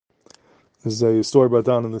There's a story brought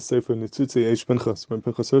down in the Sefer Nitzutzi H. Pנחs, when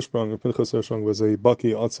Pנחs Hirsprung was a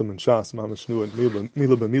Baki Atzim and Shas, Mamash knew it,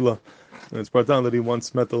 Mila b'Mila. And it's brought down that he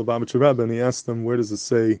once met the Lubavitcher Rebbe and he asked him, where does it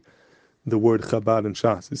say the word Chabad in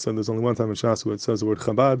Shas? He said there's only one time in Shas where it says the word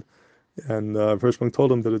Chabad. And Hirsprung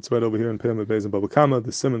told him that it's right over here in Peyam Beis and Bava Kama.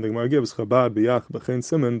 The simon the Gemara gives, Chabad, B'yach, B'chein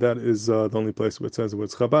simon, that is the only place where it says the word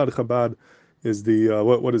Chabad. Chabad is the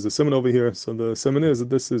what is the simon over here? So the simon is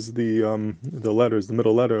that this is the letters, the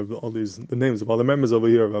middle letter of all these, the names of all the members over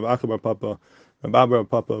here, Rav Achabar Papa, Rav Abba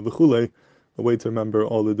Papa, V'chulei, a way to remember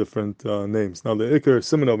all the different names. Now the Iker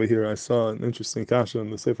simon over here, I saw an interesting kasha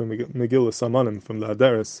in the Sefer Megillah Samanim from the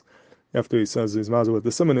Hadaris, after he says his mazah what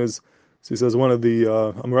the simon is. So he says one of the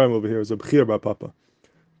Amoraim over here is a B'chir Bar Papa.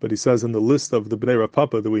 But he says in the list of the Bnei Rav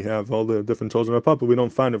Papa that we have, all the different children of Rav Papa, we don't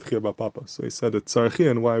find Rav Chia Bar Papa. So he said it's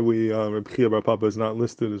Tzarchian why Rav Chia Bar Papa is not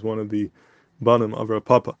listed as one of the banim of Rav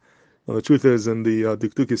Papa. Now the truth is, in the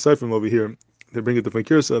Dikduki Seifrim over here, they bring a different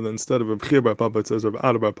kirsa, that instead of Rav Chia Bar Papa, it says Rav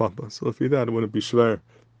Ada Bar Papa. So if you that, it wouldn't be shver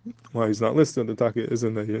why he's not listed. The Taka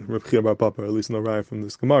isn't a Rav Chia Bar Papa, or at least no raya from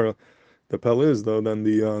this Gemara. The Pel is, though, then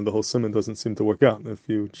the whole simon doesn't seem to work out. If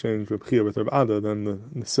you change Rav Chia with Rav Ada, then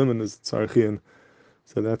the simon is Tzarchian.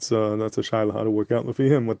 So that's a shaila how to work out for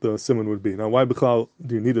him what the simon would be. Now, why b'chlal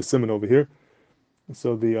do you need a simon over here?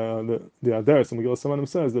 So the Adaris and Megillah Samanim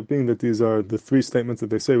says that being that these are the three statements that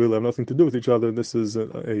they say really have nothing to do with each other, this is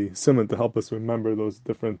a simon to help us remember those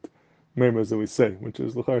different memors that we say, which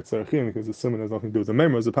is l'char tzarchian because the simon has nothing to do with the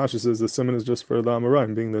memors. The Pasha says the simon is just for the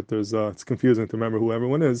Amoraim, being that there's it's confusing to remember who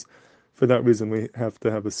everyone is. For that reason, we have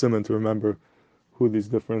to have a simon to remember who these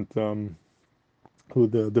different who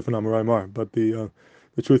the different Amoraim are. But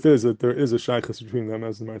the truth is that there is a shaykhus between them,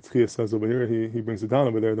 as the Martzchia says over here. He brings it down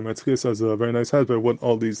over there. The Martzchia says a very nice headbar what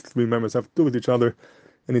all these three members have to do with each other,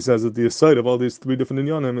 and he says that the aside of all these three different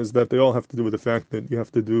inyanim is that they all have to do with the fact that you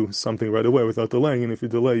have to do something right away without delaying, and if you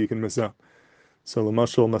delay, you can miss out. So the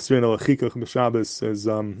mashal masrin al chikuch b'Shabbos is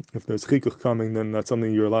if there's chikuch coming, then that's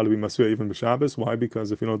something you're allowed to be masrin even b'Shabbos. Why?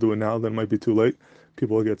 Because if you don't do it now, then it might be too late.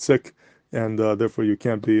 People will get sick, and therefore you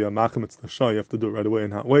can't be machametz l'shah. You have to do it right away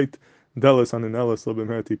and not wait. Delis on an elis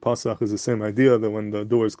l'bimherti pasach is the same idea that when the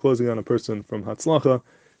door is closing on a person from hatzlacha,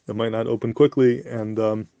 it might not open quickly. And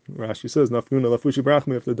Rashi says nafnuna lafushi brachmi,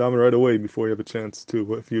 you have to daven right away before you have a chance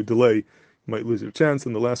to. If you delay, you might lose your chance.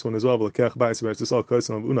 And the last one is well v'lekech ba'is v'erzisal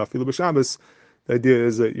kaisan of una afilu b'Shabbos. The idea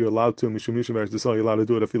is that you're allowed to mishum v'erzisal. You're allowed to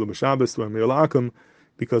do it afilu b'Shabbos to amir la'akim,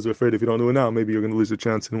 because we're afraid if you don't do it now, maybe you're going to lose your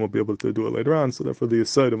chance and won't be able to do it later on. So therefore, the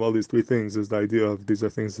aside of all these three things is the idea of these are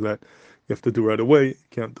things that you have to do right away, you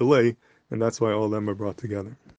can't delay, and that's why all of them are brought together.